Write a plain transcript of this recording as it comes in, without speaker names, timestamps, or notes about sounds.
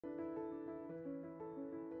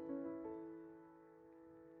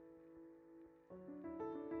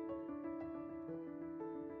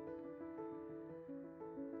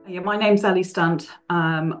Yeah, my name's Ali Stunt.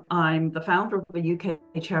 I'm the founder of the UK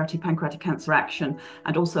charity Pancreatic Cancer Action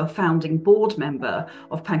and also a founding board member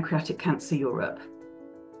of Pancreatic Cancer Europe.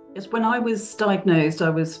 Yes, when I was diagnosed, I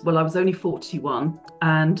was only 41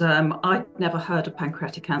 and I'd never heard of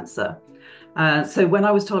pancreatic cancer. So when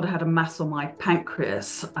I was told I had a mass on my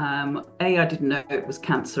pancreas, A, I didn't know it was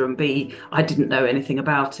cancer, and B, I didn't know anything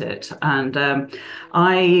about it. And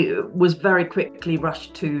I was very quickly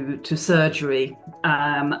rushed to surgery.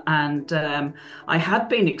 I had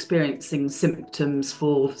been experiencing symptoms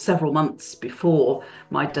for several months before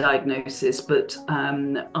my diagnosis, but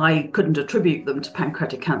I couldn't attribute them to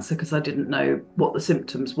pancreatic cancer because I didn't know what the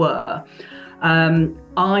symptoms were.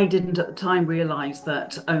 I didn't at the time realise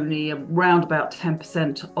that only around about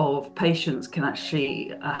 10% of patients can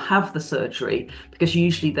actually have the surgery, because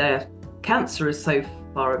usually their cancer is so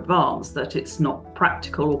far advanced that it's not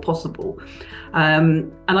practical or possible.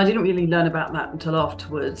 And I didn't really learn about that until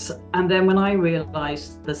afterwards. And then when I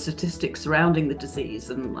realised the statistics surrounding the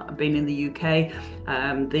disease, and I've been in the UK,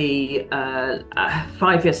 the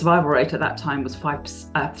 5-year survival rate at that time was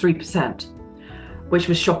 3%. Which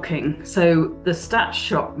was shocking. So the stats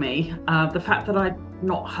shocked me. The fact that I'd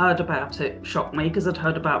not heard about it shocked me, because I'd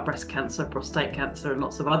heard about breast cancer, prostate cancer, and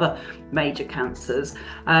lots of other major cancers.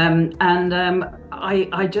 I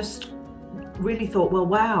just really thought, well,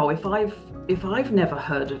 wow, if I've never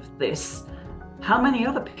heard of this, how many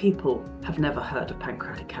other people have never heard of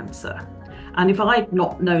pancreatic cancer? And if I'd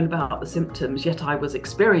not known about the symptoms, yet I was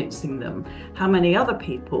experiencing them, how many other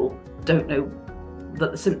people don't know that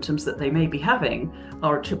the symptoms that they may be having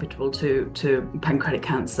are attributable to pancreatic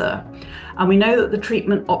cancer? And we know that the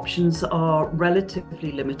treatment options are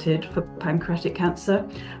relatively limited for pancreatic cancer.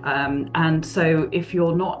 And so if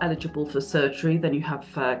you're not eligible for surgery, then you have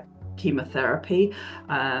chemotherapy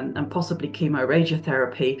and possibly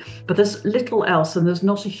chemoradiotherapy. But there's little else, and there's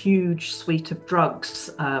not a huge suite of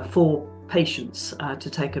drugs for patients to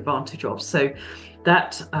take advantage of. So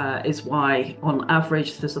that is why, on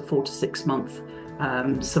average, there's a 4 to 6 month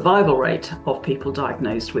survival rate of people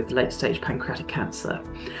diagnosed with late-stage pancreatic cancer.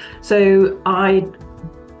 So I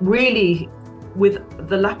really, with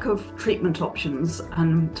the lack of treatment options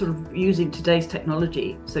and sort of using today's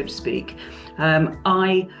technology, so to speak,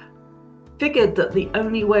 I figured that the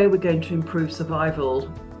only way we're going to improve survival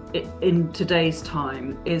in today's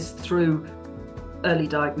time is through early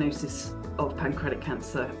diagnosis of pancreatic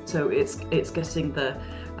cancer. So it's getting the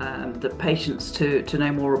patients to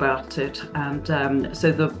know more about it, and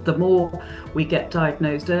so the more we get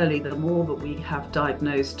diagnosed early, the more that we have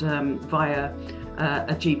diagnosed via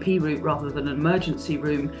a GP route rather than an emergency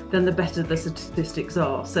room, then the better the statistics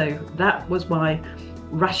are. So that was my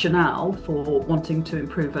rationale for wanting to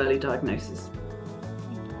improve early diagnosis.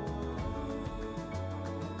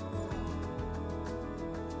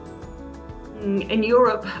 In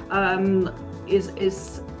Europe,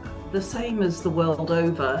 is the same as the world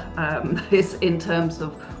over, is in terms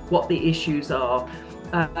of what the issues are.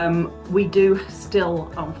 We do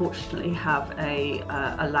still, unfortunately, have a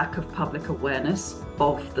lack of public awareness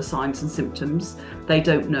of the signs and symptoms. They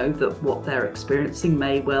don't know that what they're experiencing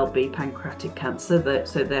may well be pancreatic cancer,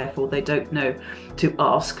 so therefore they don't know to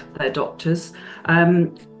ask their doctors.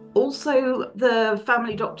 Also, the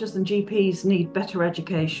family doctors and GPs need better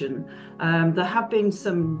education. There have been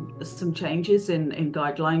some changes in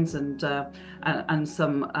guidelines and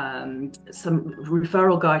some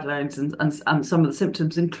referral guidelines and some of the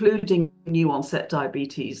symptoms, including new onset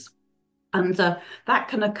diabetes. And that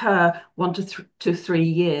can occur 1 to 3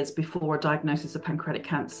 years before a diagnosis of pancreatic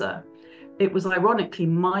cancer. It was ironically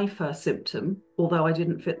my first symptom, although I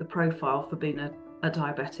didn't fit the profile for being a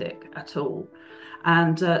diabetic at all.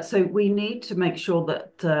 And so we need to make sure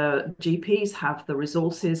that GPs have the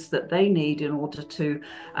resources that they need in order to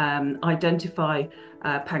identify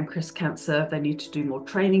pancreas cancer. They need to do more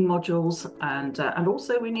training modules, and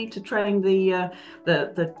also we need to train the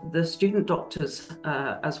student doctors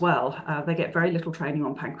as well. They get very little training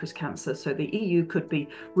on pancreas cancer, so the EU could be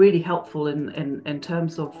really helpful in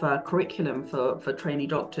terms of curriculum for trainee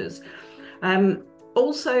doctors.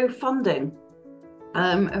 Also funding.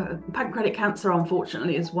 Pancreatic cancer,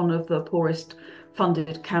 unfortunately, is one of the poorest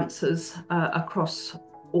funded cancers across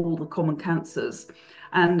all the common cancers,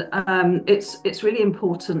 and it's really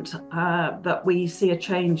important that we see a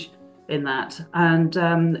change in that. And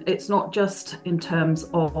it's not just in terms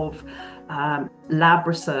of lab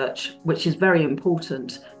research, which is very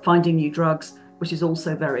important, finding new drugs, which is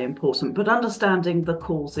also very important. But understanding the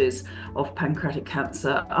causes of pancreatic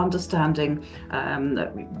cancer, understanding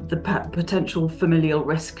the potential familial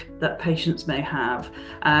risk that patients may have,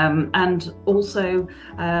 and also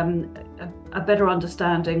a better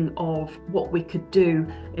understanding of what we could do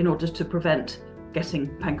in order to prevent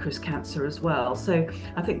getting pancreas cancer as well. So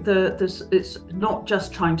I think it's not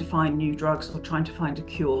just trying to find new drugs or trying to find a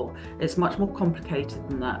cure. It's much more complicated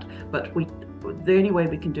than that. But the only way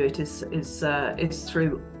we can do it is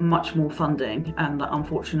through much more funding, and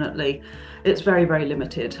unfortunately it's very, very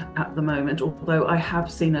limited at the moment, although I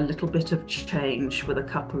have seen a little bit of change with a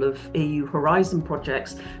couple of EU Horizon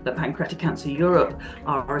projects that Pancreatic Cancer Europe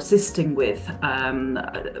are assisting with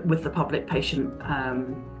the public patient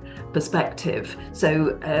perspective.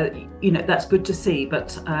 So that's good to see,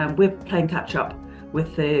 but we're playing catch up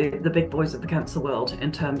with the big boys of the cancer world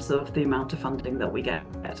in terms of the amount of funding that we get.